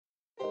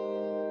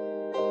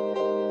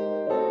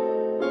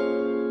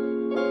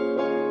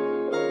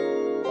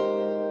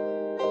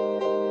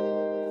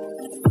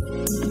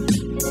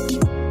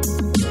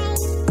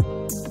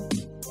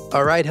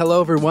All right.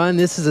 Hello, everyone.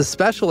 This is a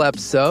special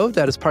episode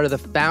that is part of the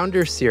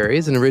Founder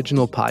Series, an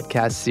original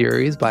podcast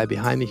series by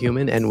Behind the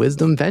Human and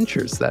Wisdom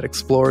Ventures that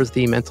explores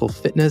the mental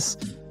fitness,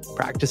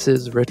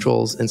 practices,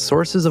 rituals, and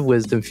sources of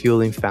wisdom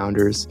fueling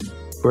founders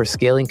who are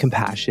scaling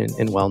compassion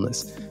and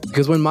wellness.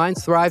 Because when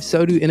minds thrive,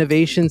 so do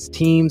innovations,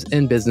 teams,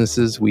 and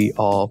businesses. We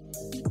all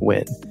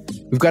win.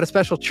 We've got a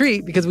special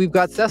treat because we've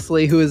got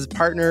Cecily, who is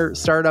partner,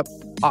 startup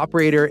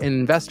operator, and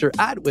investor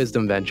at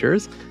Wisdom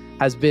Ventures,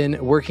 has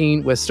been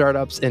working with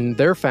startups and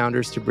their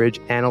founders to bridge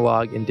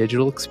analog and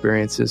digital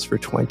experiences for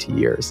 20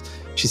 years.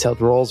 She's held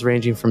roles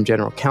ranging from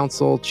General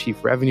Counsel,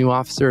 Chief Revenue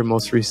Officer, and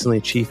most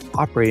recently Chief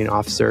Operating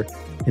Officer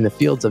in the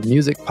fields of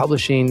music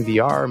publishing,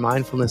 VR,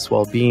 mindfulness,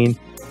 well-being,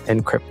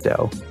 and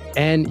crypto.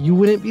 And you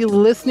wouldn't be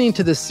listening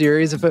to this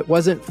series if it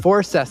wasn't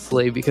for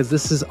Cecily, because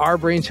this is our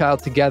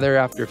brainchild together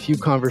after a few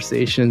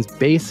conversations,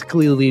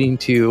 basically leading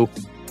to,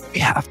 we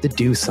have to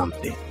do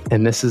something.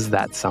 And this is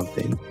that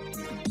something.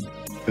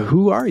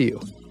 Who are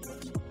you?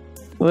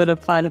 What a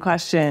fun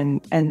question.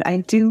 And I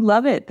do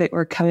love it that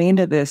we're coming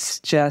into this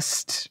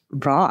just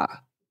raw.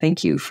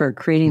 Thank you for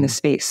creating the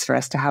space for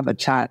us to have a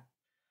chat.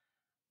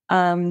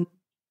 I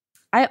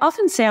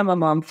often say I'm a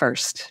mom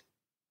first.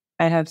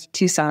 I have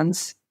two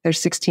sons. They're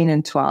 16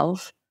 and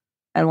 12.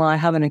 And while I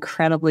have an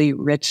incredibly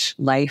rich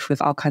life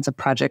with all kinds of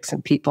projects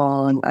and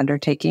people and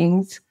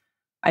undertakings,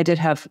 I did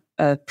have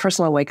a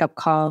personal wake-up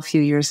call a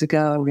few years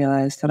ago and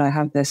realized that I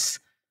have this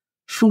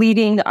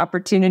fleeting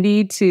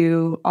opportunity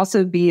to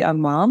also be a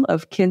mom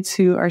of kids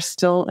who are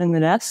still in the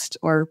nest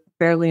or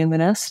barely in the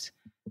nest.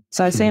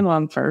 So I say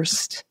mom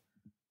first.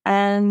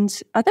 And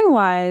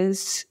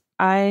otherwise,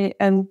 I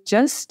am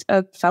just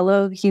a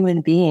fellow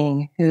human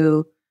being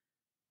who,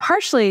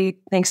 partially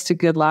thanks to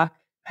good luck,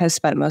 has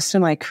spent most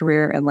of my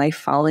career and life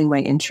following my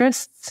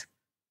interests,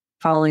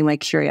 following my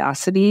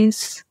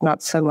curiosities,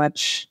 not so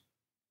much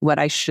what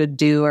I should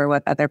do or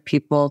what other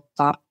people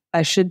thought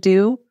I should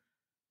do.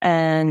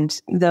 And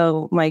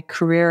though my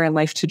career and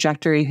life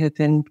trajectory have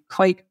been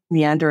quite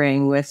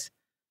meandering with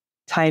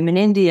time in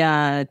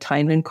India,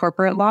 time in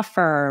corporate law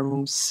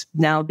firms,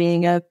 now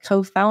being a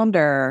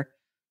co-founder,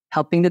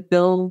 helping to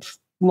build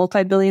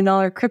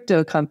multi-billion-dollar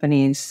crypto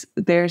companies,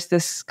 there's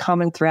this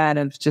common thread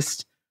of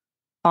just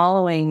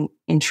following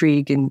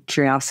intrigue and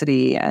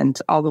curiosity, and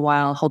all the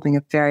while holding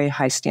a very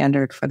high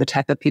standard for the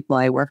type of people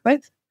I work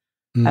with.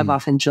 I've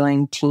often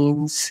joined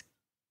teams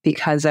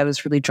because I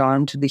was really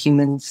drawn to the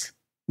humans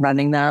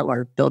running that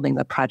or building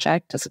the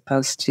project as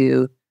opposed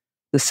to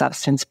the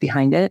substance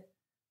behind it.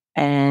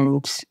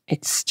 And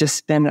it's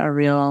just been a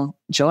real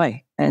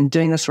joy. And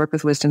doing this work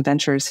with Wisdom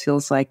Ventures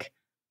feels like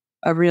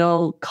a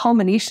real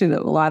culmination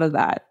of a lot of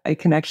that. I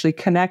can actually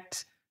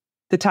connect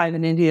the time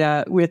in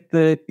India with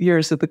the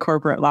years at the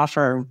corporate law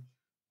firm.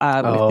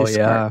 Oh,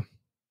 yeah. Work.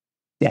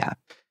 Yeah.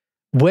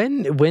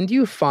 When do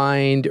you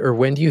find, or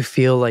when do you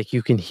feel like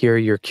you can hear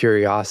your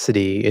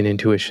curiosity and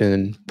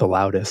intuition the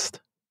loudest?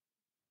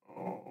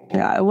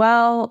 Yeah,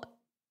 well,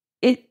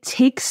 it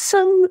takes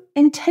some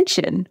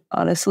intention,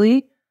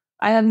 honestly.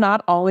 I have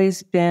not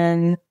always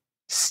been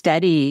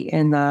steady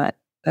in that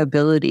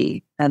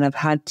ability, and I've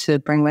had to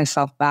bring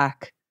myself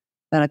back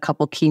at a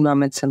couple key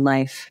moments in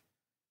life.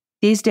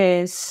 These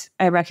days,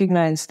 I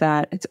recognize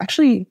that it's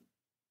actually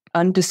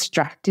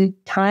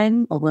undistracted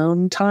time,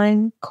 alone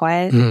time,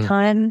 quiet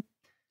time,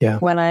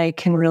 when I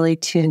can really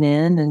tune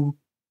in and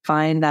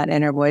find that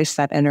inner voice,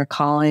 that inner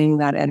calling,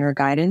 that inner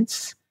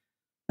guidance.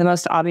 The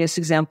most obvious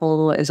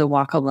example is a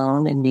walk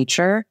alone in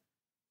nature.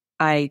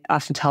 I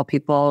often tell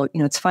people,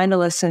 it's fine to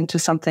listen to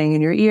something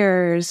in your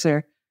ears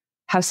or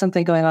have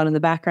something going on in the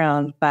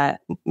background,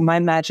 but my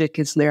magic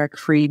is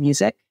lyric-free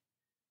music.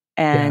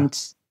 And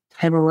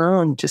time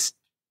alone, just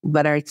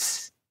whether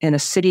it's in a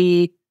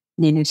city,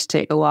 needing to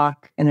take a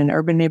walk in an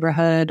urban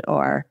neighborhood,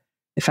 or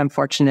if I'm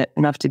fortunate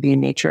enough to be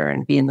in nature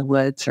and be in the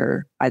woods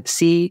or by the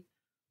sea.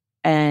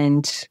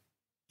 And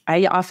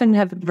I often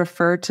have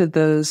referred to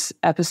those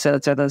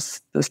episodes or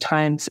those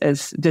times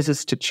as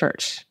visits to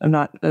church. I'm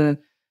not a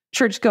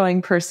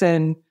church-going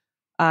person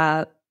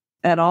at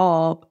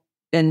all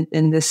in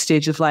this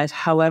stage of life.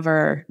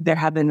 However, there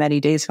have been many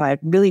days when I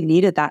really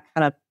needed that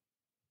I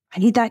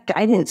need that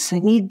guidance. I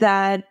need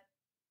that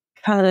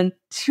kind of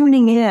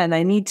tuning in.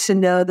 I need to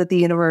know that the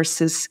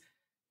universe is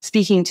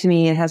speaking to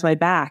me and has my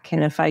back.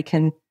 And if I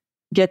can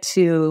get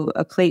to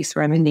a place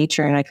where I'm in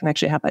nature and I can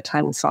actually have that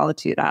time in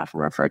solitude, I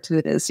often refer to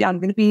it as, I'm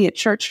going to be at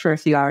church for a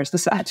few hours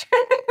this Saturday.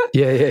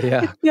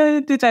 Yeah. I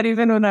did that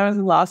even when I was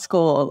in law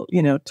school,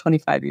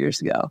 25 years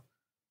ago.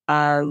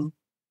 So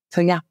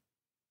yeah.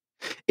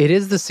 It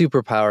is the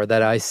superpower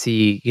that I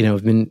see.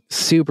 I've been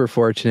super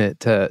fortunate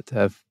to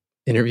have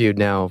interviewed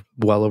now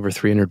well over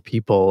 300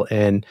 people.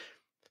 And,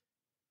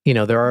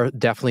 there are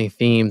definitely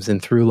themes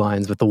and through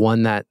lines, but the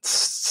one that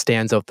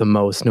stands out the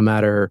most, no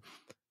matter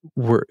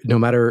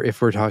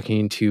if we're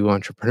talking to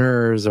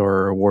entrepreneurs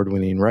or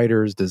award-winning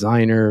writers,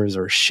 designers,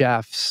 or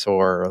chefs,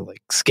 or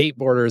like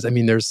skateboarders. I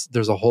mean, there's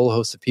a whole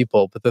host of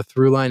people, but the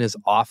through line is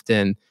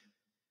often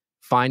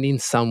finding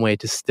some way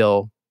to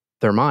still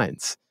their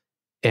minds.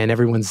 And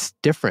everyone's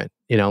different,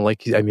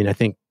 I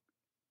think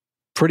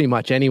pretty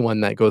much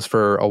anyone that goes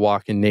for a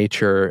walk in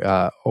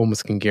nature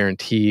almost can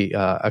guarantee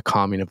a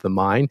calming of the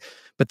mind.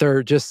 But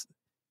there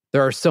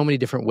are so many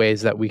different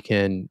ways that we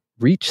can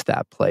reach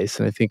that place,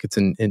 and I think it's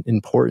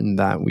important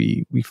that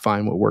we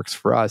find what works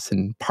for us.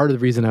 And part of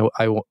the reason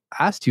I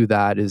asked you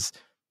that is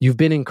you've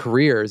been in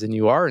careers, and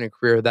you are in a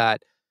career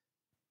that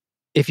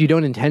if you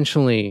don't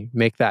intentionally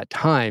make that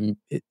time,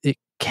 it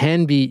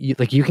can be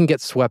like you can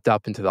get swept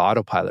up into the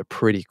autopilot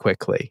pretty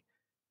quickly.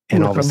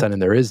 And all of a sudden,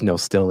 there is no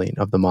stilling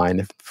of the mind.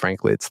 If,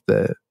 frankly, it's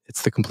the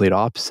complete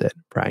opposite,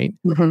 right?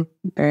 Mm-hmm.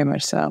 Very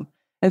much so.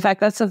 In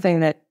fact, that's something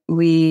that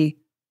we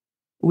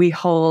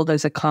hold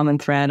as a common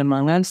thread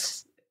among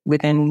us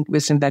within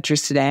Wisdom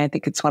Ventures today. I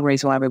think it's one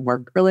reason why we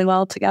work really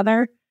well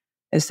together,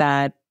 is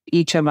that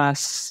each of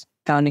us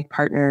founding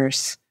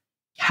partners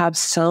have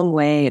some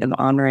way of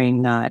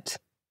honoring that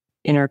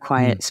inner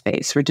quiet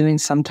space. We're doing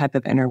some type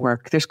of inner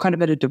work. There's quite a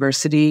bit of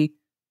diversity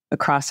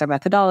across our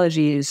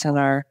methodologies and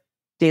our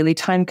daily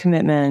time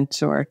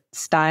commitment or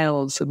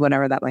styles of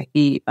whatever that might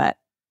be. But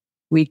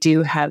we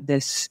do have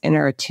this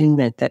inner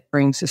attunement that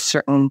brings a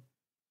certain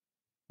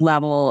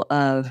level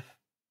of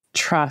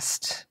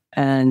trust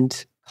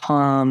and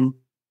calm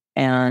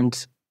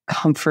and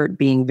comfort,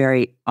 being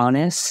very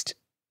honest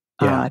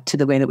to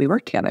the way that we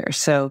work together.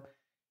 So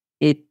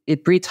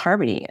it breeds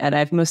harmony. And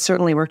I've most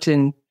certainly worked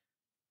in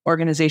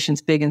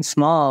organizations big and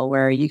small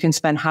where you can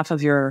spend half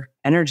of your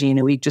energy in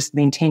a week just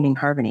maintaining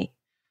harmony.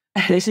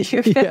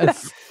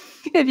 Yes.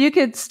 If you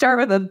could start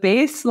with a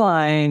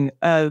baseline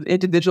of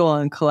individual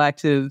and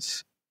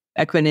collective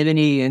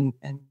equanimity and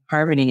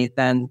harmony,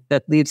 then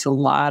that leaves a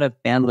lot of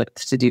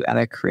bandwidth to do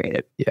other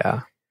creative.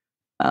 Yeah.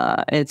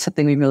 It's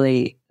something we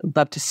really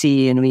love to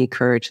see, and we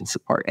encourage and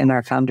support in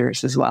our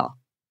founders as well.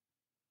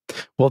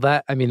 Well,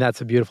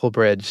 that's a beautiful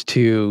bridge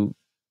to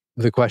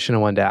the question I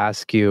wanted to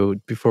ask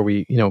you before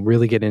we,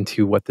 really get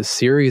into what the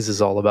series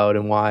is all about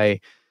and why.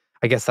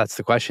 I guess that's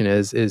the question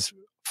is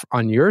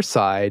on your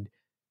side,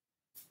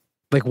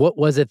 like what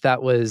was it that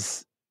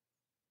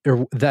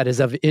is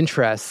of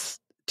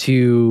interest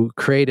to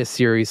create a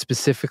series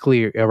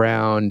specifically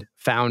around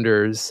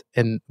founders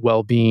and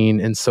well-being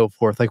and so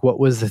forth? Like, what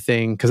was the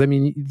thing? Because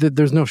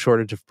there's no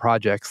shortage of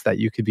projects that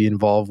you could be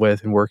involved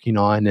with and working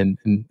on, and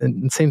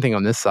same thing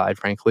on this side,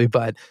 frankly.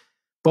 But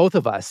both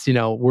of us,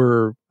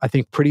 were, I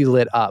think, pretty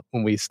lit up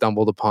when we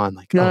stumbled upon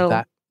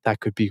that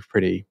could be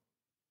pretty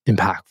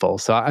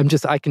impactful. So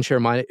I can share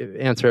my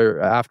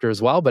answer after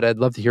as well, but I'd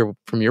love to hear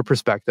from your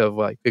perspective,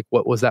 like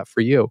what was that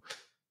for you?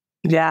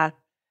 Yeah.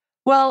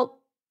 Well,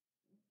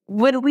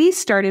 when we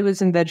started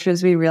Wisdom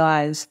Ventures, we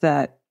realized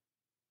that,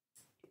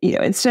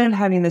 instead of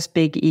having this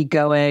big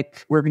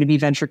egoic, we're going to be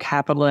venture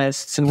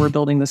capitalists and we're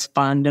building this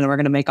fund and we're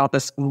going to make all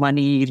this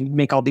money and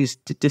make all these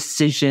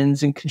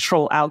decisions and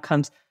control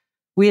outcomes,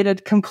 we had a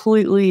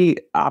completely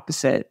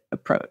opposite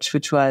approach,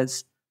 which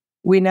was,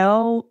 we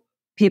know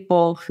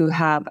people who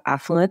have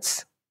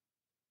affluence,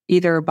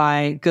 either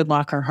by good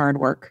luck or hard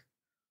work.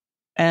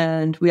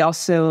 And we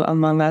also,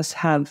 among us,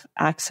 have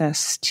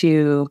access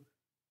to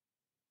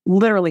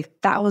literally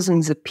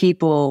thousands of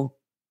people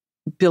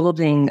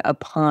building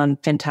upon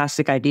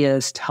fantastic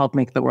ideas to help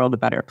make the world a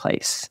better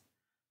place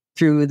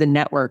through the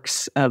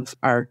networks of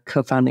our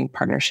co-founding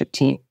partnership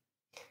team.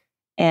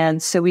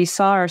 And so we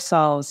saw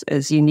ourselves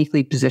as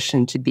uniquely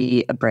positioned to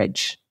be a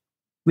bridge.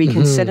 We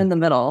can sit in the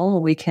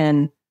middle. We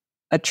can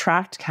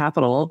attract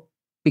capital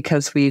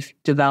because we've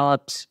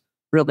developed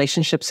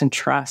relationships and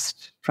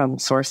trust from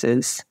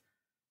sources.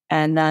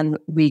 And then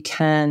we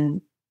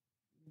can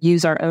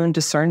use our own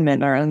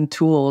discernment, our own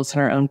tools,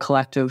 and our own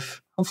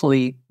collective,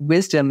 hopefully,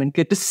 wisdom and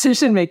good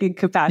decision-making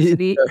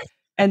capacity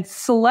and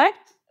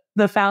select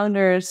the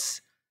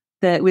founders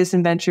that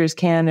Wisdom Ventures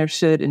can or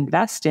should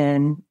invest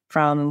in.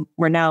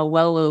 We're now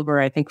well over,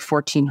 I think,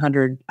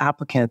 1,400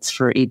 applicants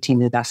for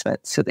 18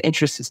 investments. So the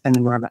interest has been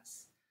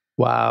enormous.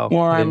 Wow.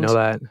 I didn't know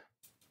that.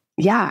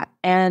 Yeah.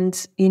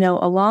 And,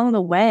 along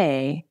the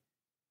way,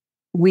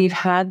 we've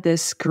had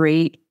this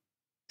great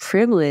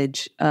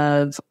privilege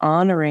of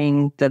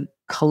honoring the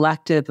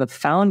collective of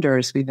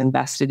founders we've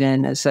invested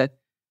in as a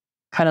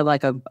kind of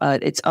like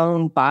its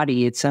own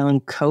body, its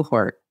own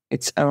cohort,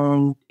 its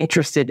own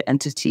interested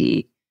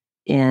entity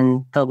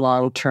in the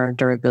long-term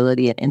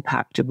durability and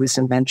impact of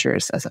Wisdom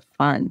Ventures as a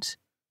fund,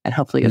 and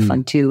hopefully a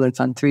fund 2 and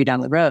fund 3 down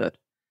the road.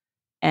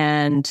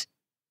 And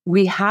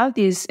we have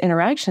these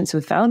interactions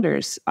with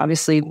founders.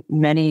 Obviously,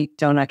 many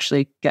don't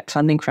actually get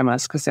funding from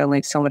us because there's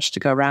only so much to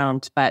go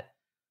around. But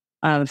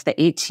of the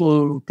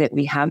 18 that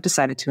we have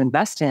decided to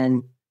invest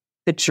in,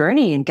 the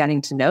journey in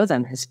getting to know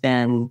them has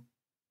been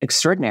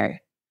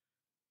extraordinary.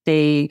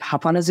 They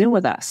hop on a Zoom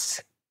with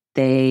us.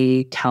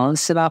 They tell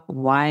us about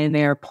why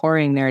they're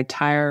pouring their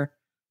entire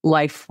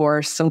life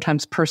force,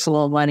 sometimes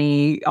personal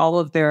money, all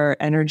of their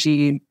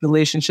energy,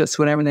 relationships,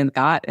 whatever they've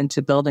got,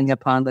 into building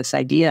upon this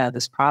idea,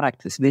 this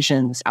product, this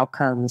vision, this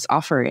outcome, this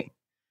offering.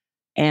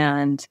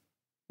 And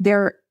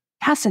they're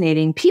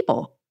fascinating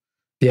people.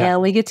 Yeah.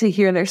 And we get to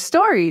hear their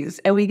stories,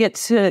 and we get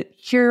to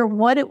hear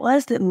what it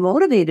was that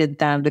motivated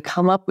them to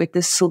come up with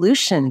this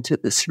solution to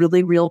this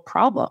really real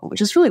problem,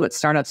 which is really what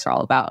startups are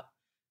all about.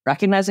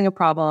 recognizing a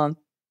problem,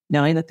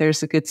 knowing that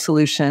there's a good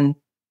solution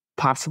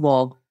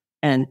possible,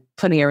 and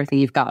putting everything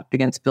you've got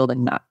against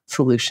building that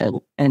solution.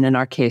 And in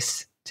our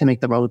case, to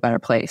make the world a better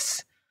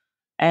place.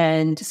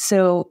 And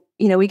so,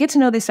 we get to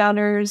know these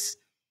founders.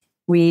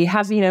 We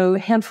have, a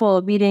handful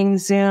of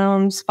meetings,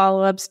 Zooms,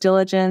 follow-ups,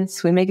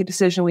 diligence. We make a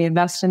decision, we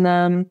invest in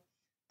them.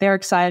 They're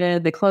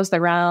excited. They close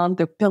the round.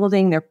 They're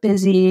building. They're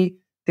busy.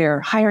 They're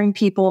hiring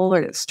people.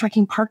 They're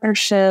striking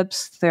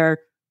partnerships. They're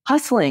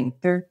hustling.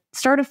 They're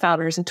startup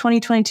founders in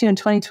 2022 and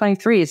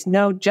 2023. It's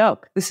no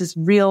joke. This is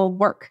real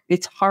work.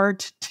 It's hard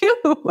to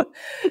do.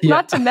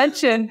 Not to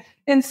mention,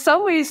 in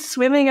some ways,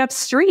 swimming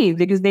upstream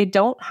because they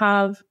don't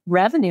have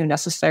revenue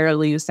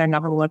necessarily as their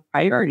number one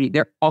priority.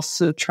 They're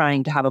also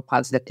trying to have a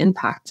positive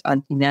impact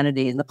on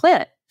humanity and the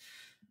planet.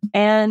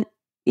 And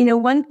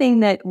one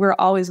thing that we're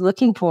always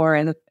looking for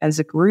as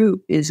a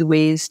group is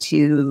ways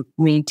to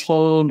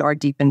maintain or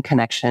deepen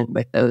connection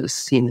with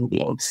those human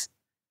beings.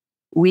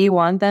 We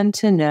want them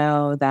to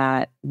know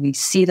that we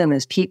see them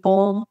as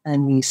people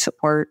and we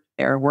support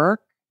their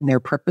work and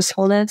their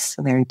purposefulness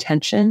and their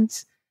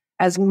intentions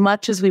as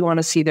much as we want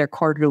to see their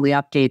quarterly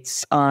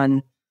updates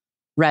on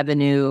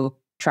revenue,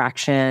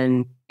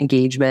 traction,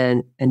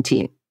 engagement, and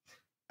team.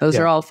 Those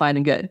are all fine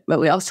and good, but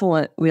we also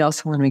want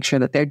to make sure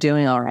that they're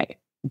doing all right.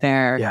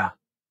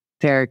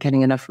 They're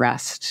getting enough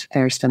rest.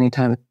 They're spending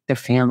time with their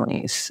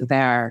families.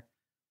 They're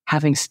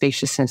having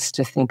spaciousness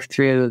to think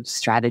through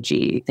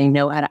strategy. They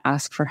know how to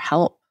ask for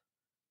help.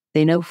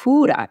 They know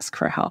who to ask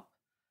for help.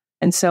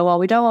 And so while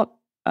we don't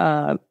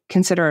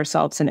consider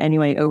ourselves in any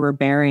way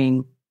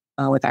overbearing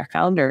with our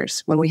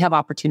founders, when we have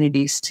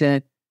opportunities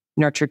to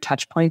nurture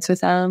touch points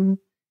with them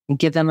and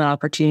give them an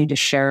opportunity to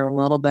share a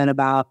little bit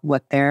about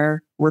what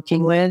they're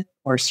working with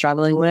or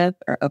struggling with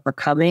or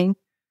overcoming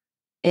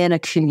in a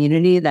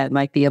community that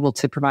might be able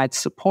to provide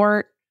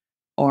support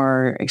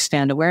or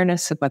expand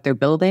awareness of what they're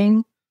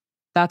building,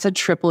 that's a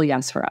triple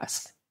yes for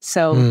us.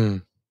 So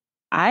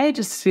I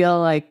just feel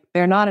like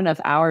there are not enough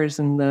hours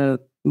in the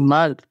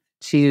month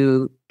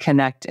to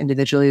connect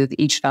individually with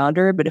each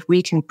founder, but if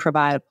we can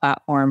provide a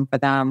platform for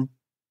them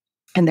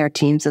and their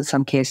teams in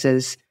some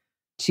cases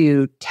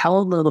to tell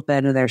a little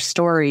bit of their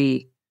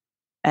story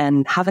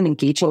and have an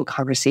engaging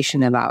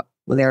conversation about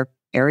their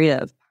area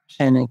of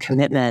passion and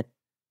commitment,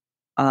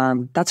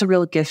 that's a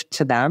real gift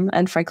to them.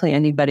 And frankly,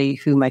 anybody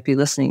who might be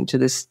listening to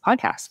this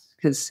podcast,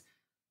 because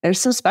there's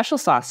some special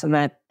sauce in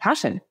that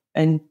passion.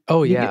 And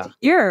you get to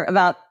hear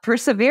about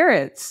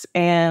perseverance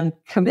and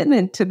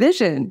commitment to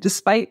vision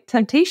despite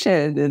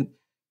temptation. And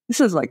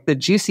this is like the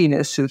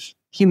juiciness of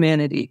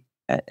humanity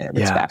at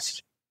its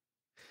best.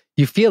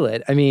 You feel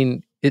it. I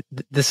mean,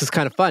 this is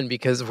kind of fun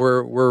because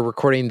we're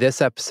recording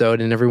this episode,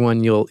 and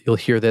everyone you'll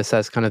hear this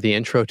as kind of the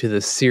intro to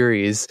this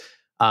series.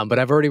 But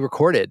I've already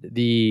recorded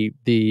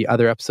the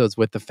other episodes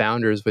with the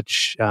founders,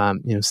 which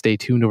stay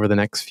tuned over the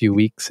next few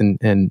weeks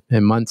and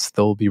months.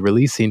 They'll be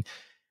releasing,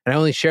 and I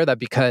only share that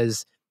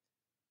because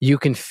you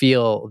can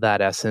feel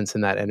that essence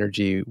and that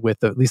energy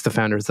with at least the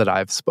founders that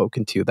I've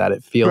spoken to. That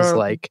it feels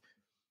like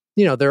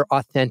they're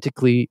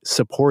authentically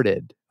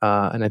supported,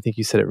 and I think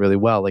you said it really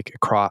well, like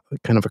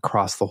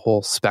across the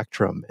whole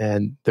spectrum.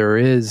 And there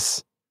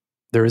is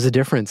a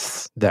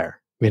difference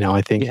there.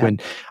 I think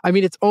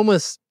it's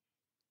almost.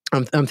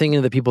 I'm thinking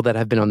of the people that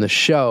have been on the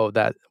show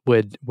that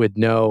would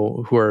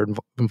know who are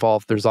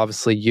involved. There's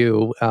obviously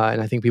you,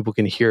 and I think people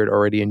can hear it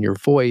already in your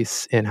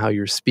voice and how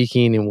you're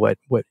speaking and what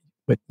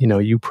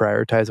you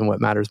prioritize and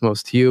what matters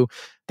most to you.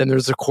 Then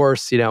there's of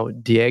course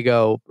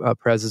Diego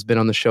Perez has been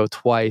on the show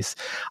twice.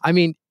 I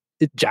mean,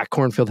 Jack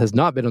Cornfield has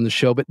not been on the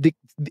show, but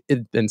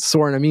and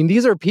Soren. I mean,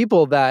 these are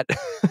people that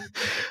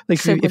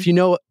if you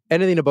know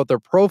anything about their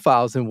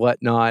profiles and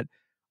whatnot.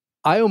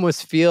 I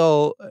almost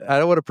feel, I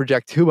don't want to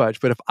project too much,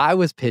 but if I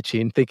was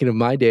pitching, thinking of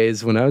my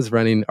days when I was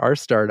running our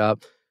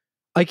startup,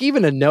 like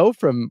even a no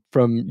from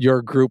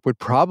your group would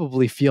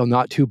probably feel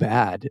not too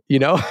bad,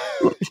 the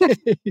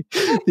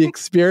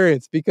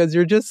experience, because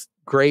you're just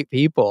great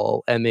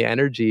people and the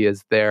energy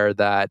is there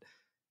that,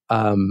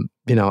 I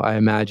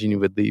imagine you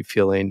would leave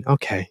feeling,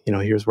 okay,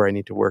 here's where I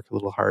need to work a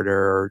little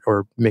harder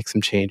or make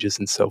some changes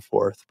and so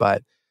forth.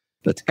 But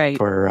that's great.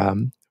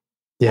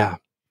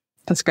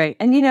 That's great.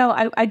 And,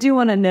 I do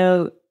want to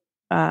note,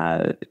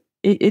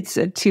 it's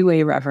a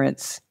two-way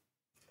reference.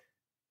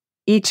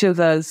 Each of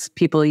those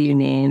people you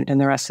named and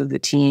the rest of the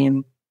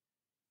team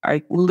are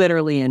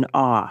literally in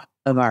awe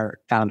of our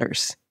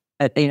founders.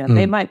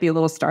 They might be a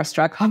little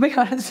starstruck, I'll be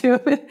honest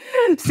with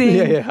you,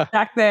 seeing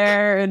back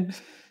there and,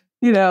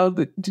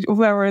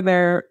 whoever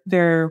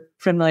they're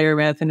familiar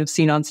with and have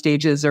seen on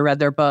stages or read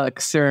their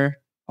books or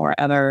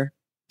other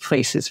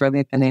places where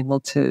they've been able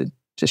to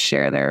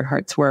share their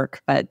heart's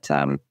work. But,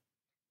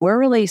 we're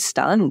really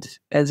stunned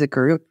as a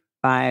group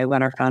by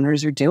what our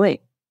founders are doing.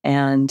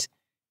 And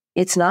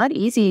it's not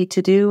easy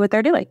to do what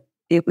they're doing.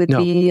 It would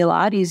be a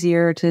lot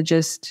easier to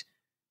just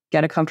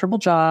get a comfortable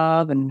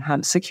job and have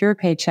a secure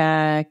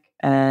paycheck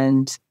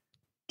and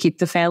keep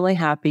the family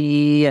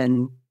happy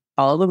and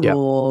follow the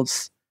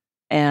rules.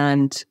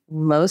 And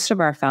most of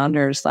our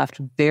founders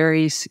left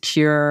very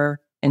secure,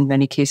 in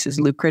many cases,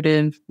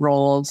 lucrative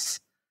roles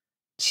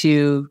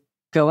to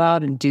go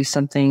out and do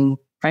something,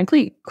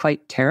 frankly,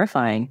 quite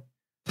terrifying,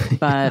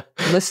 but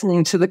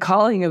listening to the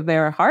calling of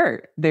their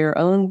heart, their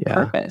own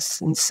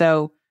purpose. And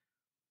so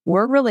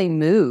we're really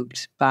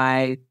moved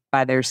by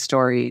their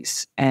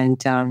stories.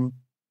 And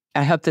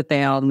I hope that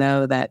they all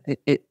know that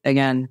it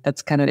again,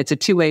 that's it's a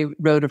two-way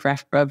road of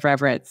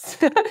reverence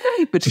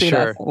between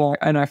us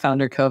and our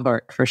founder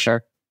cohort, for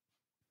sure.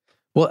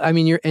 Well, I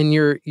mean,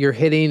 you're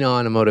hitting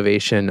on a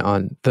motivation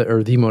on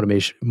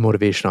the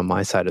motivation on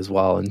my side as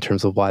well, in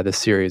terms of why the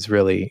series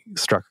really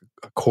struck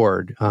a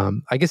chord.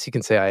 I guess you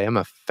can say I am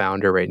a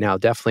founder right now.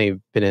 Definitely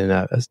been in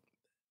a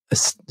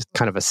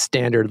kind of a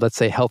standard, let's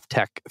say, health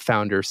tech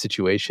founder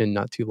situation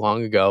not too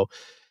long ago,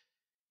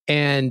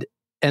 and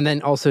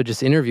then also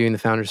just interviewing the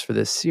founders for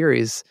this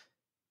series.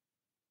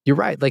 You're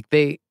right, like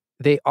they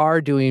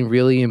are doing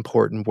really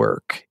important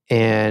work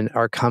and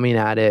are coming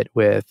at it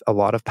with a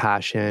lot of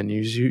passion,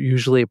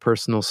 usually a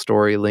personal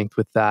story linked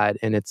with that,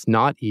 and it's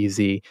not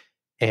easy.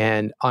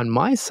 And on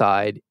my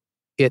side,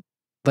 it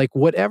like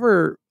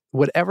whatever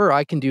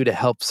I can do to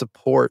help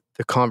support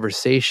the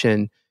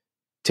conversation,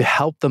 to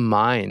help the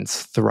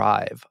minds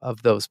thrive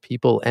of those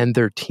people and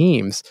their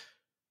teams,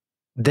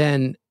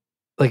 then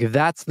like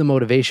that's the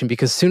motivation,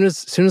 because soon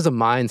as a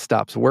mind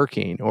stops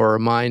working, or a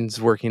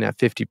mind's working at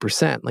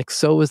 50%, like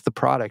so is the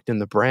product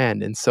and the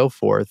brand and so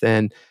forth.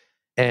 And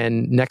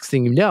next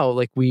thing you know,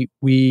 like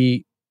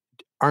we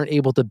aren't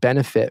able to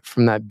benefit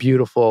from that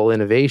beautiful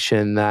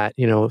innovation that,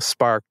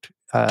 sparked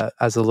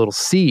as a little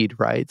seed,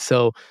 right?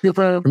 So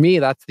for me,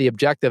 that's the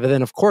objective. And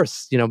then of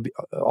course,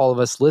 all of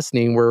us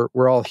listening,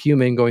 we're all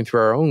human, going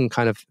through our own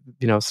kind of,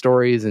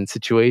 stories and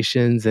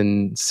situations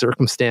and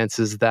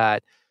circumstances,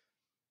 that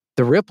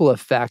the ripple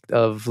effect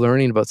of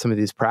learning about some of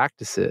these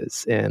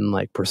practices and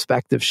like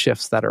perspective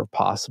shifts that are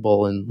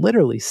possible in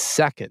literally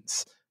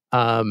seconds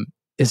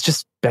is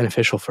just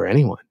beneficial for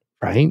anyone,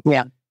 right?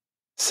 Yeah.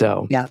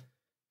 So yeah.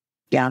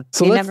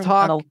 So let's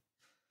talk.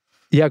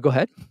 Yeah, go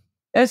ahead.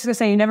 I was going to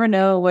say, you never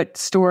know what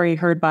story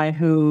heard by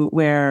who,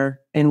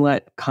 where, in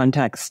what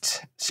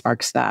context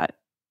sparks that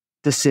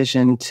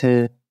decision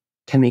to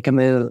make a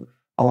move,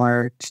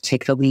 or to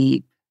take the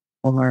leap,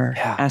 or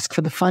ask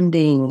for the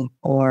funding,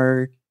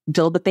 or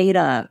build a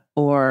beta,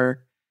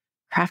 or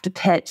craft a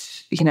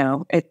pitch.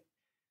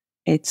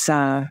 It's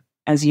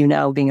as you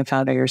know, being a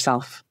founder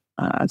yourself,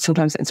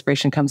 sometimes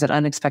inspiration comes in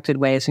unexpected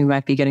ways. We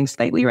might be getting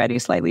slightly ready,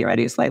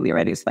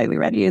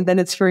 and then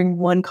it's hearing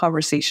one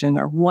conversation,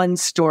 or one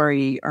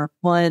story, or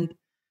one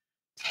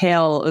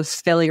tale of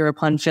failure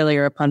upon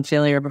failure upon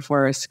failure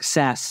before a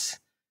success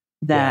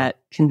that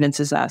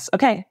convinces us,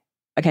 okay,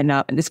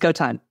 now it's go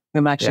time.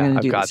 I'm actually going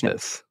to do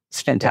this.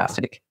 It's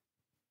fantastic.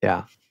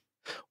 Yeah.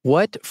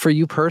 What, for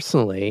you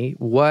personally,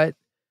 what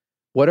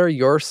are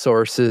your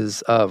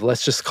sources of,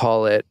 let's just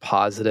call it,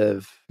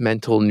 positive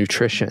mental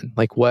nutrition?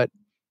 Like what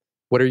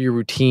are your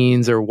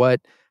routines, or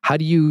how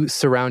do you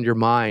surround your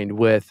mind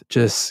with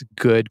just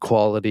good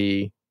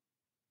quality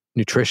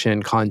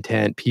nutrition,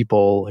 content,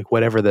 people, like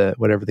whatever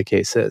the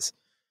case is?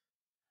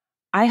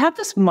 I have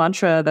this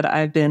mantra that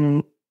I've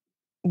been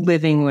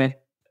living with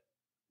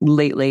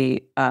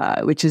lately,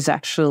 which is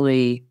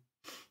actually,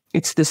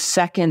 it's the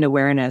second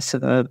awareness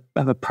of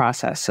a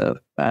process of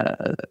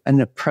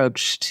an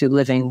approach to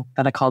living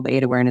that I call the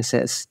 8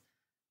 awarenesses.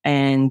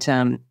 And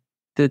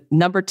the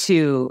number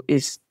 2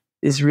 is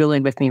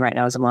really with me right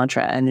now as a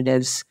mantra, and it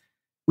is,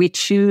 we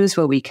choose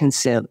what we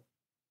consume.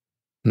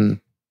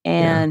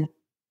 And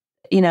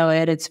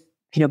at its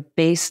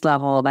base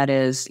level, that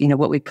is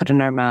what we put in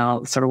our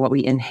mouths, or what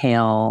we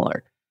inhale,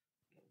 or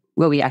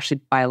what we actually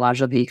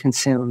biologically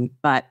consume.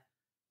 But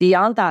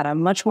beyond that,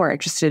 I'm much more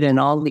interested in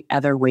all the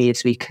other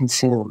ways we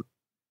consume.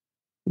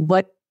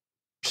 What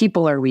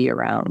people are we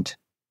around?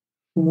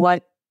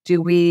 What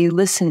do we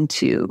listen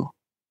to?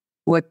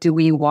 What do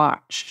we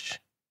watch?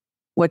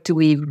 What do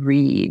we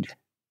read?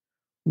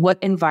 What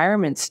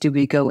environments do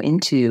we go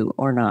into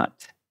or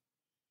not?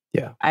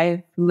 Yeah.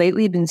 I've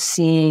lately been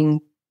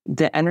seeing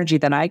the energy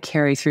that I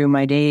carry through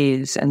my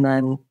days, and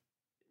then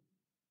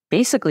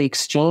basically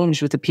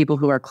exchange with the people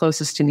who are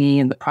closest to me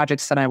and the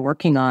projects that I'm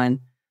working on,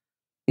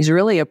 is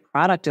really a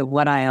product of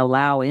what I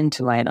allow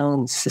into my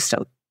own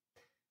system.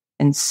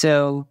 And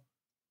so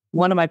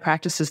one of my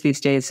practices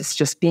these days is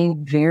just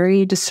being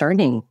very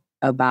discerning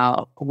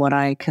about what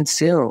I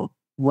consume,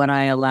 what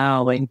I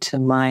allow into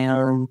my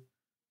own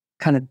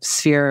kind of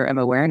sphere of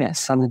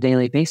awareness on a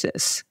daily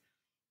basis.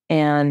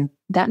 And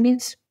that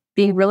means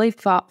being really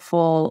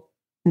thoughtful,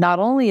 not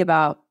only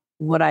about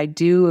what I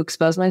do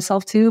expose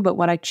myself to, but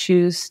what I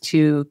choose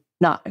to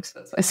not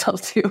expose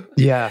myself to.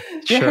 Yeah,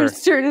 sure. There are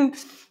certain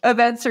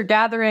events or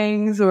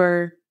gatherings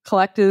or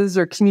collectives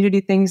or community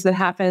things that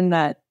happen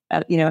that,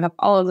 have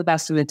all of the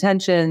best of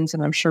intentions,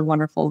 and I'm sure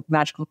wonderful,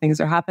 magical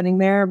things are happening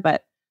there,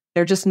 but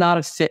they're just not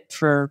a fit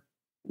for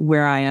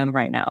where I am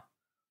right now.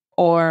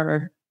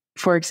 Or,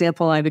 for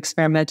example, I've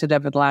experimented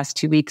over the last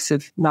 2 weeks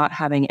of not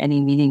having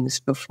any meetings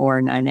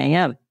before 9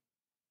 a.m.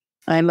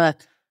 I'm a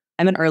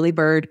I'm an early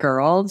bird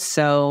girl.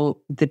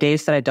 So the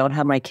days that I don't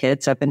have my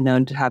kids, I've been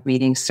known to have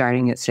meetings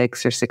starting at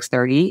 6 or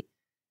 6:30.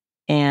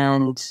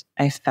 And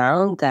I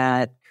found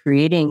that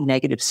creating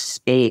negative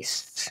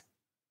space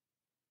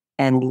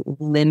and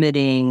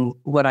limiting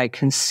what I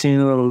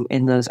consume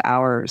in those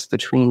hours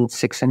between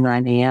 6 and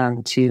 9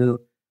 a.m. to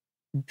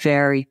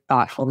very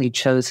thoughtfully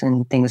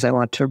chosen things I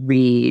want to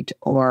read,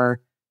 or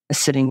a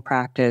sitting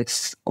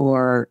practice,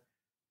 or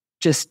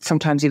just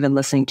sometimes even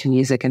listening to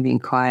music and being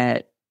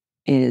quiet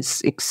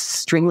is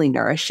extremely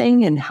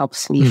nourishing and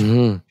helps me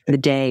for the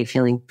day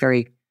feeling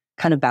very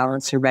kind of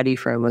balanced or ready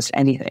for almost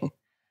anything.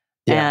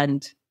 Yeah.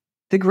 And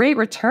the great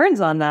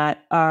returns on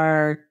that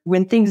are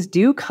when things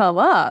do come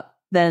up,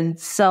 then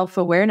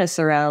self-awareness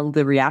around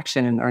the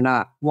reaction or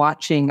not,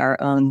 watching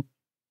our own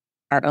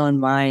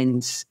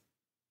minds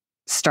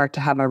start to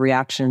have a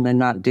reaction and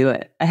not do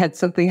it. I had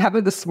something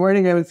happen this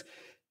morning. I was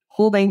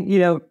holding,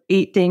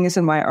 8 things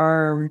in my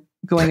arm,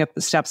 going up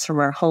the steps from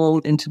our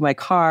home into my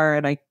car,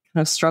 and I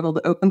kind of struggled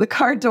to open the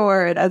car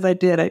door. And as I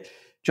did, I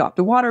dropped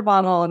a water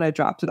bottle and I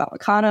dropped an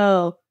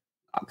avocado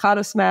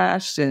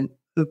smashed, and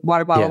the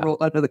water bottle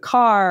rolled under the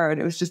car.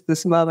 And it was just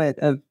this moment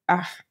of,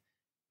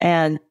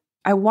 and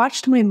I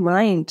watched my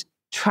mind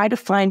try to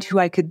find who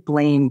I could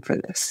blame for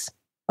this.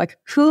 Like,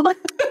 who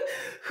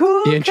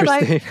can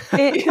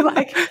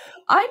I,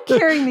 I'm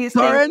carrying these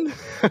things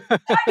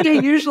I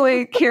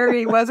usually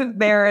carry wasn't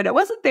there. And it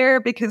wasn't there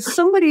because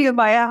somebody in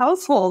my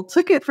household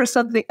took it for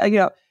something,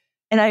 and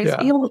I was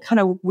able to kind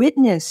of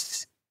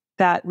witness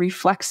that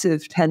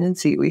reflexive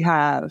tendency we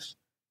have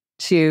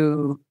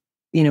to,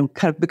 kind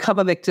of become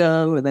a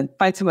victim and then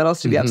find someone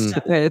else to be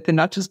upset with and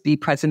not just be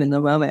present in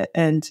the moment.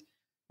 And,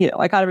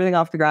 I got everything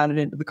off the ground and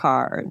into the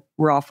car and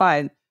we're all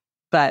fine.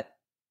 But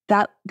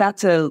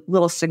that's a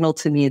little signal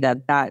to me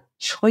that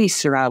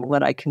choice around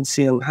what I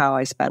consume, how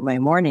I spent my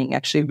morning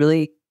actually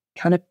really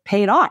kind of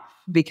paid off,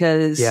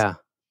 because I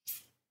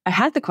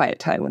had the quiet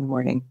time one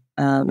morning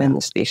and the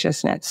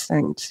spaciousness.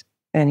 And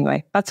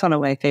anyway, that's one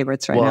of my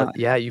favorites now.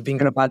 Yeah, you've been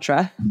a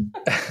mantra.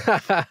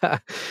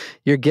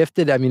 You're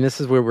gifted. I mean,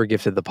 this is where we're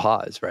gifted the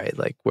pause, right?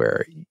 Like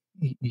where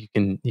you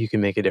can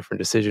make a different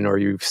decision, or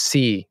you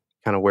see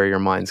kind of where your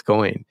mind's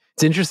going.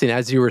 It's interesting.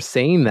 As you were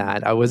saying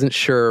that, I wasn't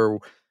sure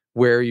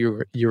where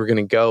you were going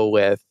to go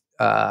with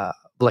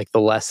like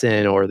the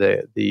lesson or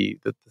the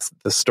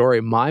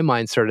story. My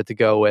mind started to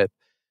go with,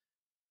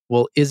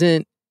 well,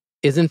 isn't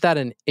that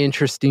an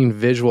interesting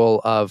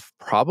visual of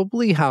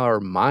probably how our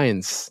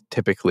minds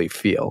typically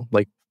feel?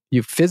 Like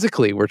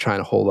we're trying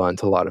to hold on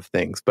to a lot of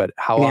things, but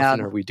how often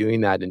are we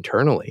doing that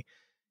internally?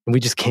 And we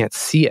just can't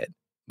see it.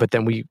 But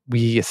then we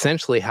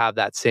essentially have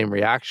that same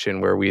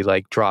reaction where we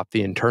like drop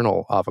the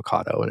internal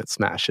avocado and it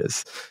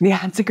smashes. Yeah,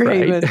 it's a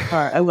great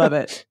metaphor. I love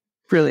it.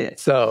 Brilliant.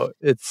 So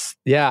it's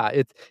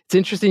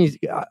interesting.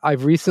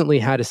 I've recently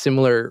had a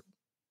similar,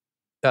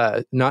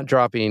 not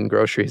dropping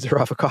groceries or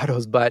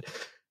avocados, but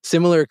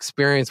similar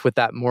experience with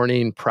that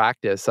morning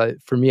practice.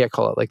 For me, I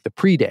call it like the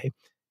pre-day.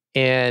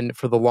 And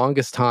for the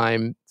longest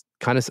time,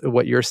 kind of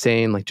what you're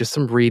saying, like just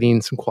some reading,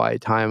 some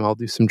quiet time, I'll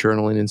do some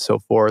journaling and so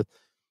forth.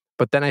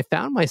 But then I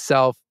found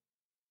myself,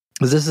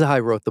 because this is how I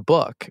wrote the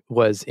book,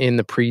 was in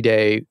the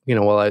pre-day,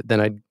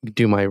 then I'd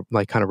do my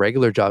like kind of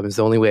regular job. Is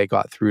the only way I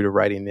got through to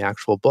writing the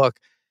actual book.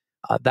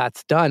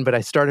 That's done. But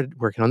I started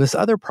working on this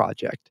other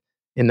project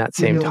in that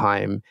same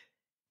time,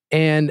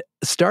 and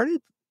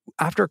started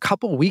after a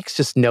couple of weeks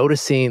just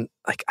noticing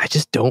like I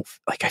just don't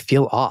like I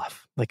feel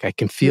off. Like I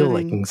can feel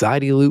like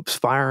anxiety loops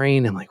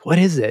firing. I'm like, what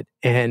is it?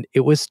 And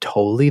it was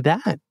totally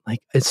that. Like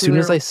as soon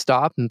as I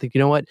stopped and think, you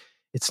know what?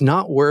 It's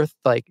not worth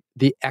like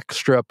the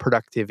extra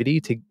productivity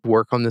to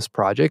work on this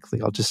project.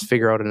 Like I'll just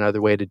figure out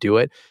another way to do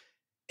it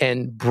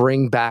and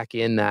bring back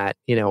in that,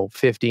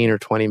 15 or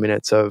 20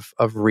 minutes of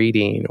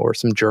reading or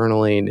some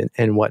journaling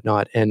and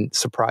whatnot. And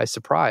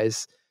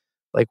surprise,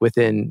 like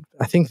within,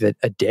 I think that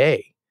a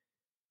day,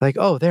 like,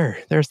 oh,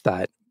 there's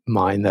that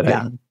mind that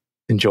I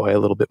enjoy a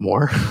little bit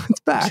more.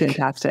 It's back.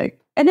 Fantastic.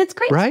 And it's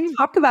great to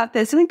talk about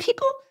this. I mean,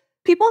 people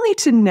need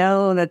to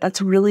know that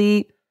that's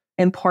really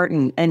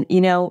important. And,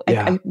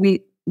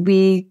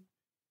 we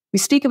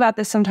speak about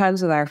this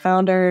sometimes with our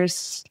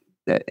founders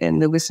in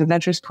the Wisdom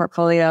Ventures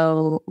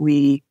portfolio.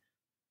 We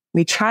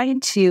try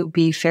to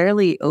be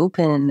fairly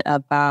open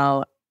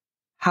about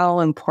how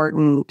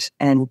important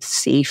and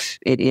safe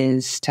it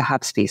is to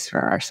have space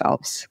for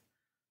ourselves.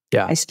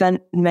 Yeah. I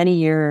spent many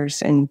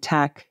years in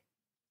tech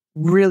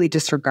really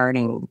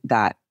disregarding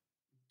that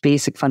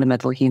basic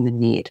fundamental human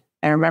need.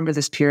 I remember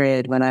this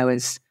period when I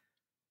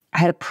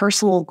had a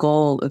personal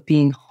goal of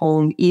being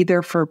home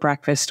either for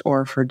breakfast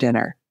or for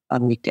dinner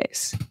on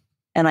weekdays.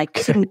 And I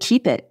couldn't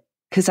keep it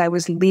because I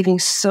was leaving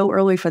so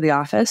early for the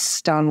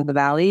office down in the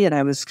valley, and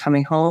I was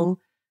coming home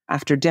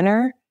after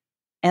dinner.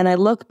 And I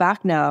look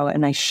back now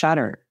and I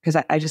shudder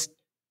because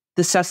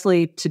the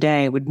Cecily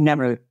today would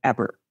never,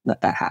 ever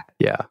let that happen.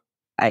 Yeah.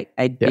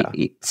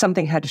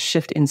 Something had to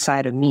shift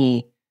inside of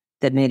me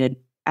that made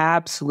it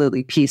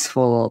absolutely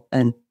peaceful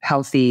and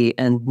healthy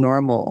and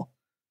normal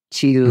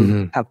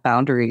to have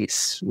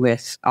boundaries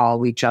with all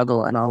we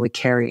juggle and all we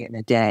carry in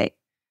a day.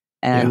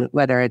 And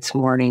whether it's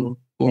morning,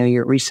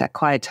 your reset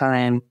quiet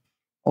time,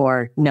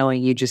 or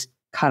knowing you just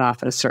cut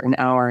off at a certain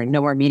hour and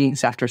no more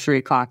meetings after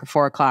 3:00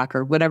 or 4:00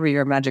 or whatever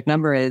your magic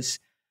number is,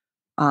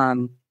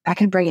 that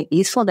can bring an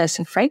easefulness.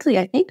 And frankly,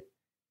 I think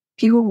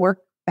people work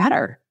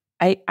better.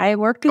 I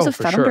worked as a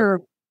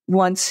founder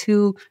once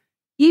who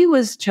he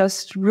was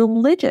just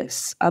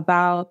religious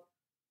about,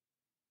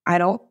 I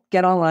don't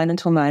get online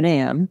until 9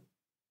 a.m.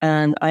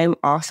 and I'm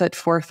off at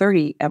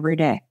 4:30 every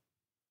day.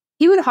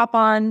 He would hop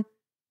on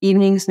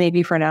evenings,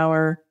 maybe for an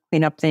hour,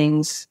 clean up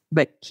things,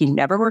 but he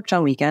never worked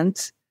on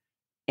weekends.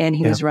 And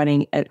he was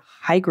running a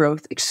high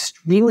growth,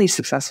 extremely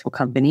successful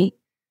company.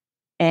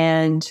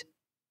 And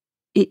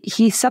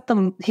he set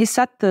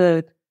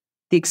the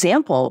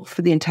example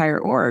for the entire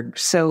org.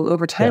 So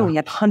over time, we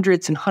had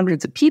hundreds and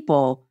hundreds of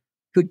people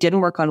who didn't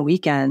work on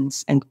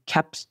weekends and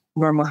kept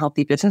normal,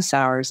 healthy business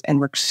hours and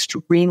were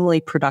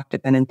extremely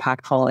productive and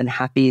impactful and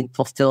happy and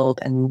fulfilled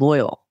and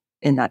loyal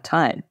in that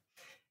time.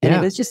 And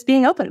it was just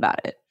being open about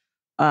it,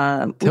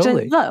 which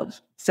I love.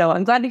 So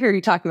I'm glad to hear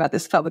you talking about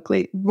this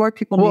publicly. More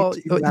people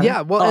need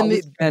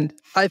to. And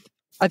I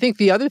think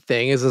the other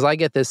thing is I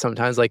get this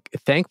sometimes, like,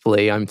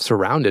 thankfully I'm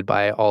surrounded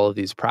by all of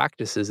these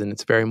practices and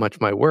it's very much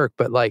my work,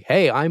 but like,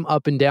 hey, I'm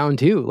up and down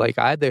too. Like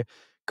I had to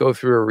go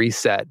through a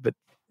reset, but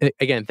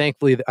again,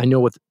 thankfully I know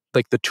what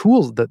like the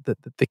tools,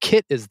 the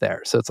kit is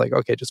there. So it's like,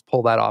 okay, just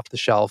pull that off the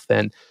shelf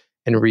and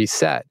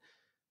reset.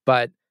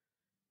 But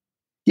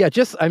yeah,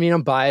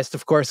 I'm biased,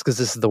 of course, because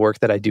this is the work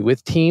that I do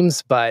with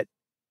teams, but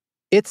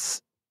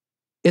it's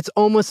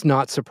almost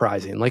not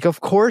surprising. Like,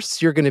 of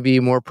course, you're going to be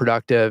more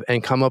productive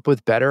and come up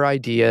with better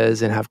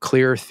ideas and have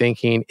clearer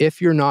thinking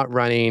if you're not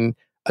running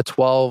a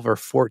 12 or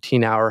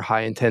 14 hour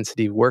high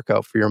intensity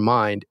workout for your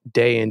mind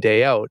day in,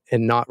 day out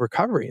and not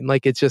recovering.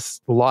 Like, it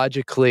just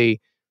logically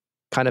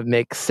kind of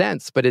makes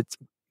sense, but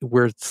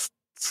we're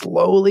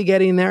slowly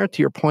getting there,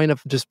 to your point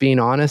of just being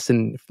honest.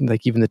 And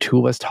like even the two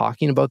of us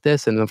talking about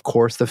this, and of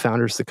course the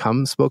founders to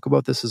come spoke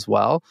about this as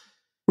well.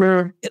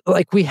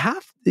 Like we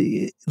have,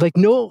 like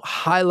no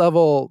high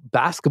level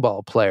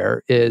basketball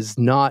player is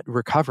not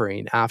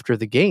recovering after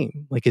the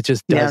game. Like it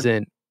just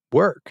doesn't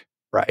work,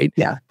 right?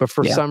 Yeah. But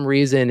for some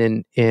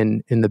reason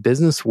in the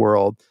business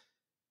world,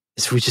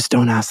 we just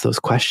don't ask those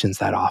questions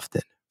that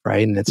often,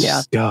 right? And it's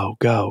just go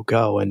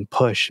and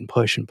push and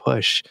push and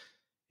push.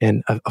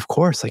 And of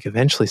course, like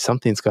eventually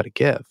something's got to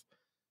give.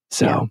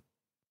 So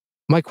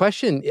my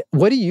question,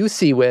 what do you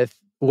see with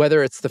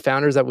whether it's the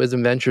founders at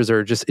Wisdom Ventures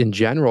or just in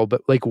general,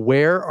 but like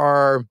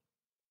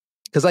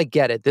because I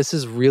get it, this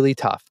is really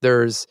tough.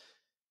 There's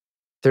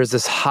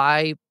this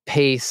high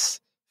pace,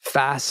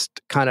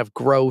 fast kind of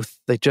growth,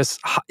 like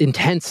just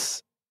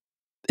intense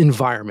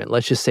environment,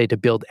 let's just say, to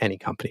build any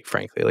company,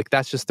 frankly. Like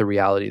that's just the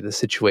reality of the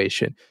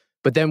situation.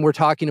 But then we're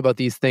talking about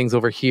these things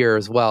over here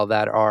as well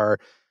that are,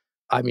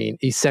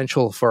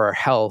 essential for our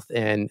health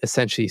and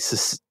essentially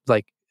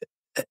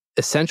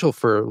essential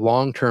for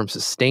long-term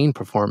sustained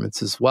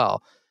performance as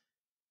well.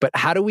 But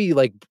how do we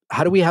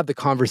have the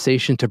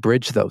conversation to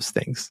bridge those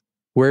things?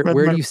 Where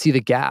do you see the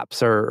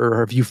gaps,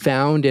 or have you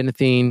found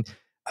anything,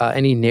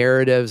 any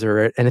narratives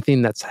or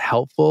anything that's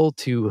helpful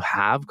to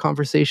have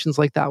conversations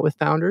like that with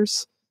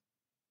founders?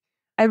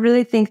 I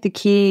really think the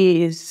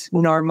key is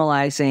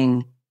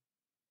normalizing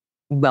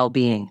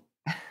well-being.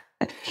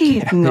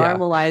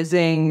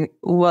 Normalizing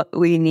what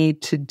we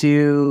need to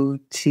do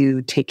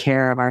to take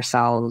care of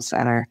ourselves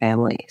and our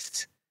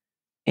families,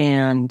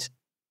 and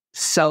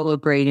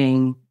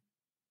celebrating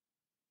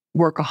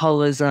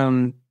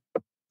workaholism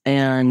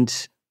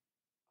and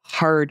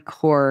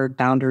hardcore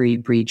boundary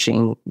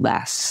breaching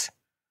less.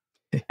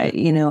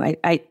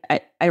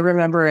 I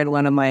remember in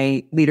one of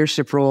my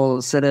leadership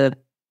roles at a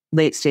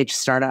late stage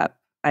startup,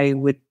 I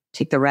would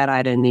take the red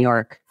eye to New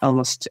York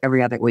almost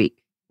every other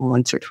week,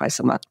 once or twice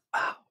a month.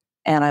 Wow.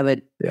 And I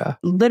would cook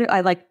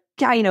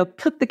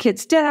the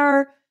kids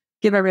dinner,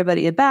 give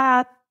everybody a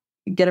bath,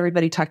 get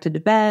everybody tucked into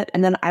bed.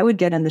 And then I would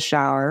get in the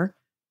shower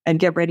and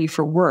get ready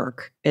for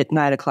work at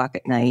 9:00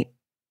 at night,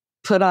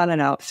 put on an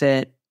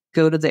outfit,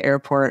 go to the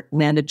airport,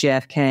 land at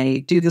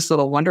JFK, do this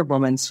little Wonder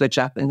Woman switch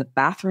up in the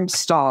bathroom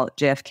stall at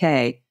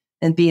JFK,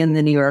 and be in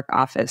the New York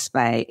office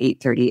by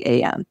 8:30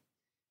 a.m.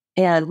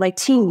 And my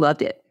team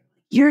loved it.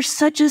 You're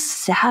such a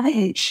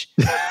savage.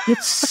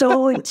 It's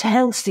so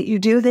intense that you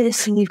do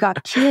this and you've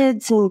got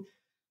kids and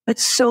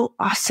it's so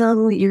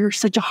awesome. You're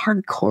such a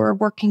hardcore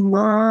working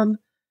mom.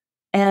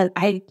 And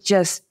I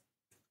just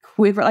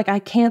quiver. Like, I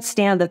can't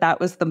stand that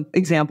was the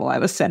example I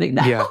was setting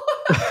now. Yeah.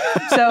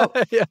 So,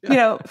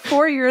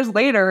 4 years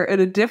later in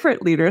a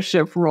different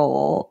leadership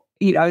role,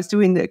 I was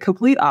doing the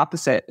complete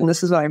opposite. And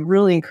this is what I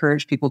really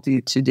encourage people to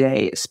do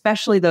today,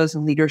 especially those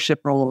in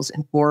leadership roles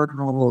and board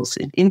roles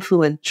and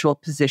influential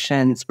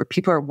positions where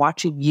people are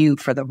watching you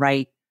for the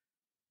right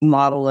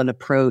model and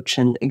approach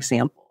and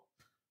example.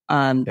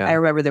 I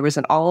remember there was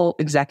an all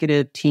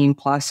executive team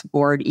plus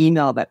board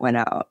email that went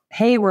out.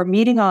 Hey, we're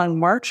meeting on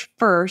March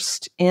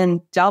 1st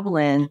in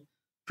Dublin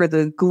for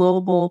the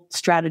global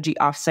strategy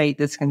offsite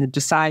that's going to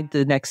decide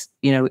the next,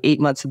 8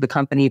 months of the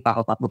company, blah,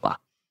 blah, blah, blah, blah.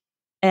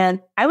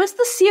 And I was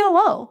the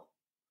COO.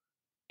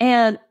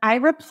 And I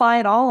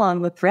replied all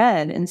on the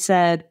thread and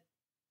said,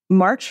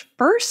 March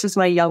 1st is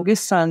my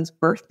youngest son's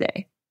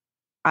birthday.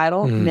 I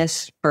don't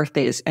miss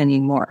birthdays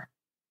anymore.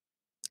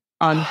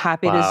 I'm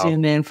happy to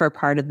zoom in for a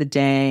part of the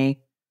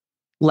day.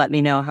 Let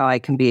me know how I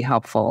can be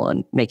helpful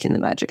in making the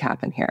magic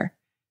happen here.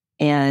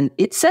 And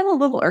it sent a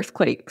little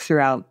earthquake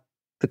throughout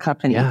the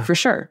company, for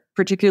sure,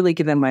 particularly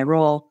given my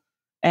role.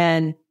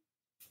 And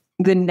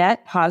the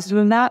net positive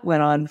of that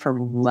went on for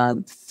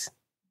months.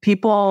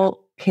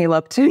 People came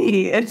up to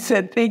me and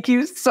said, thank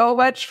you so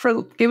much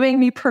for giving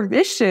me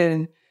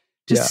permission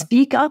to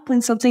speak up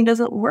when something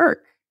doesn't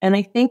work. And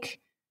I think,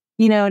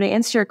 to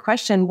answer your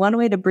question, one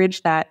way to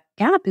bridge that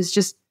gap is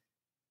just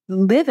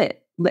live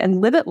it and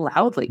live it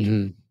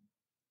loudly.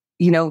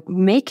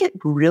 Make it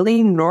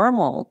really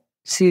normal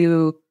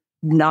to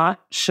not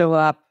show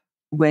up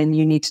when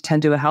you need to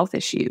tend to a health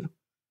issue,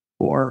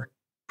 or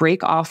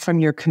break off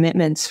from your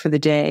commitments for the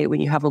day when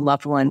you have a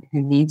loved one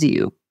who needs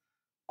you,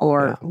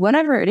 or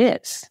whatever it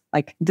is.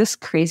 Like, this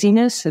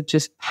craziness of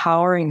just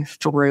powering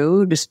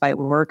through despite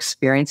what we're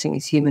experiencing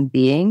as human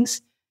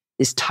beings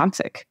is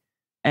toxic,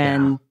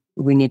 and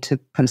we need to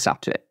put a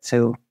stop to it.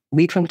 So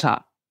lead from the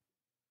top.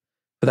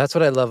 But that's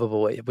what I love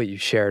about what you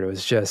shared. It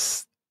was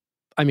just,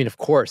 of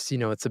course,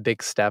 it's a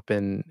big step,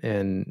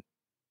 and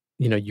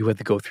you had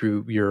to go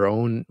through your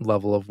own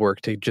level of work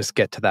to just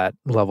get to that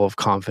level of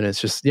confidence.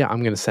 Just,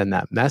 I'm going to send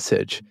that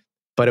message.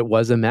 But it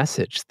was a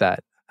message that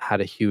had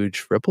a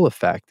huge ripple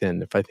effect.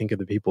 And if I think of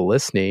the people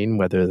listening,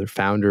 whether they're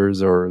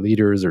founders or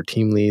leaders or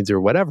team leads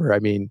or whatever,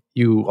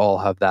 you all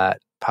have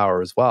that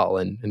power as well.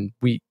 And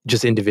we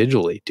just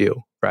individually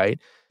do,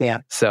 right? Yeah.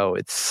 So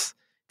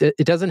it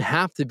doesn't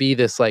have to be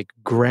this like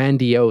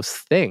grandiose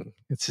thing.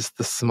 It's just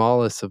the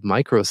smallest of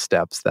micro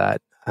steps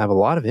that have a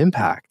lot of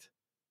impact.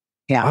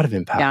 Yeah. A lot of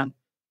impact. Yeah.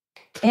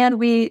 And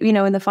we,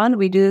 in the fund,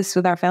 we do this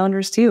with our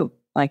founders too.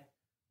 Like,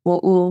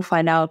 we'll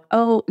find out,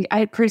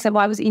 for example,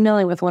 I was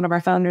emailing with one of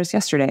our founders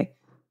yesterday,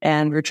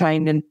 and we're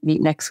trying to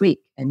meet next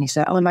week. And he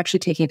said, I'm actually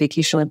taking a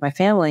vacation with my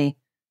family,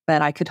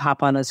 but I could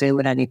hop on a Zoom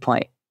at any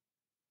point.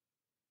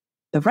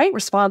 The right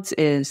response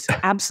is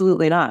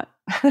absolutely not.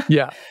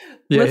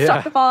 Let's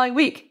talk the following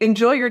week.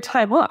 Enjoy your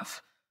time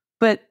off.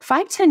 But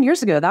 5-10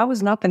 years ago, that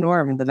was not the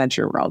norm in the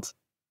venture world.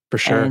 For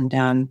sure.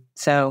 And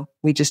so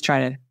we just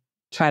try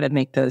to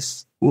make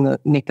those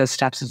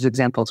steps as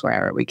examples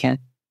wherever we can.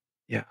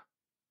 Yeah.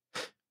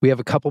 We have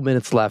a couple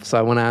minutes left, so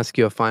I want to ask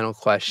you a final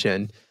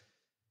question.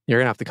 You're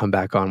going to have to come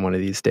back on one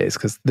of these days,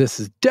 because this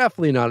is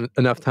definitely not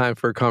enough time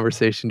for a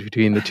conversation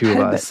between the two of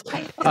us.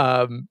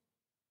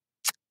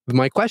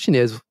 My question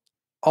is,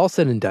 all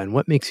said and done,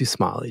 what makes you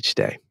smile each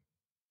day?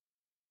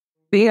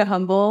 Being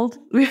humbled,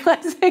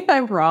 realizing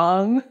I'm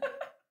wrong,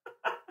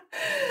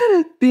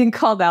 being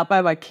called out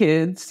by my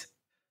kids.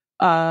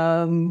 They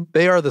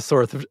are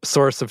the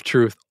source of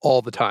truth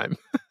all the time.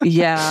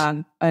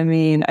 Yeah.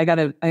 I got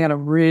a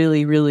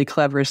really, really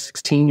clever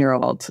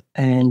 16-year-old,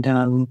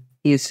 and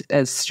he's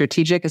as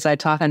strategic as I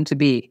taught him to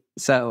be.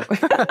 So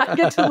I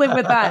get to live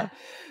with that.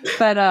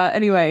 But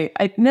anyway,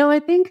 I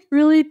think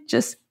really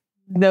just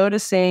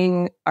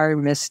noticing our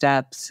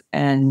missteps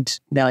and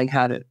knowing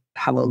how to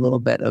have a little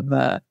bit of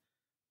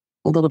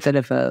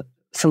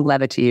some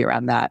levity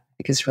around that, I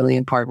think is really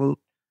important.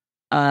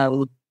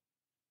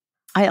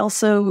 I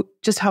also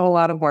just have a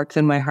lot of warmth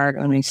in my heart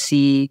when I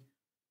see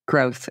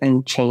growth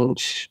and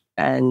change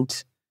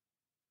and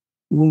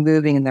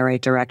moving in the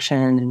right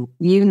direction.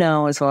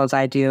 And as well as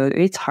I do,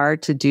 it's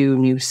hard to do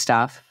new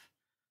stuff.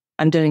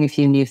 I'm doing a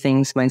few new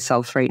things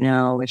myself right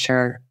now, which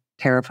are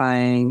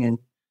terrifying and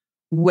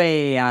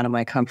way out of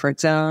my comfort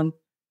zone.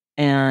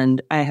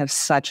 And I have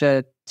such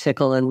a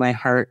tickle in my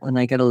heart when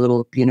I get a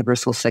little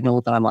universal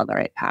signal that I'm on the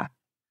right path.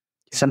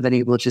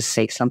 Somebody will just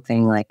say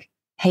something like,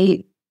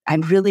 hey, I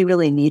really,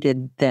 really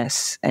needed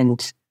this,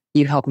 and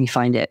you helped me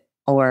find it.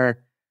 Or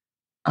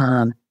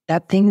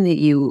that thing that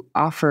you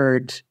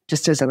offered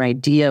just as an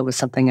idea was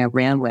something I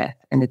ran with,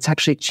 and it's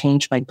actually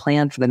changed my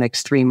plan for the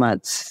next 3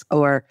 months,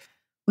 or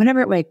whatever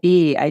it might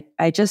be.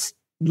 I just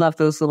love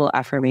those little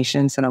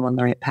affirmations that I'm on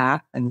the right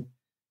path, and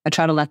I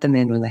try to let them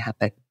in when they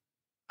happen.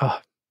 Oh,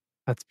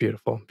 that's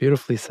beautiful.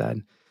 Beautifully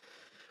said.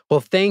 Well,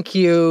 thank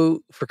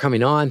you for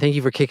coming on. Thank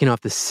you for kicking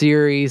off the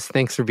series.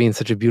 Thanks for being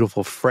such a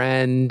beautiful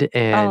friend,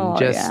 and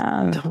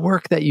the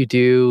work that you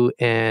do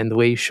and the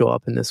way you show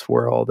up in this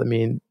world.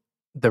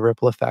 The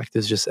ripple effect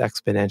is just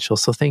exponential.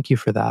 So thank you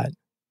for that.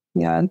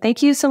 Yeah. And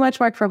thank you so much,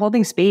 Mark, for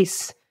holding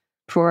space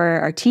for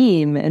our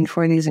team and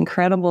for these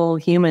incredible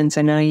humans.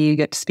 I know you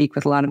get to speak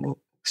with a lot of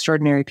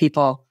extraordinary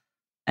people,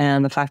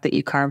 and the fact that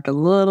you carved a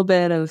little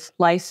bit of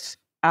life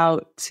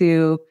out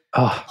to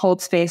hold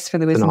space for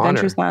the Wisdom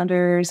Ventures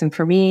founders. And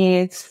for me,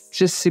 it's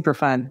just super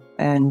fun.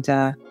 And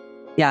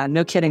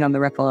no kidding on the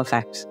ripple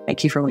effect.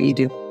 Thank you for what you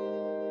do.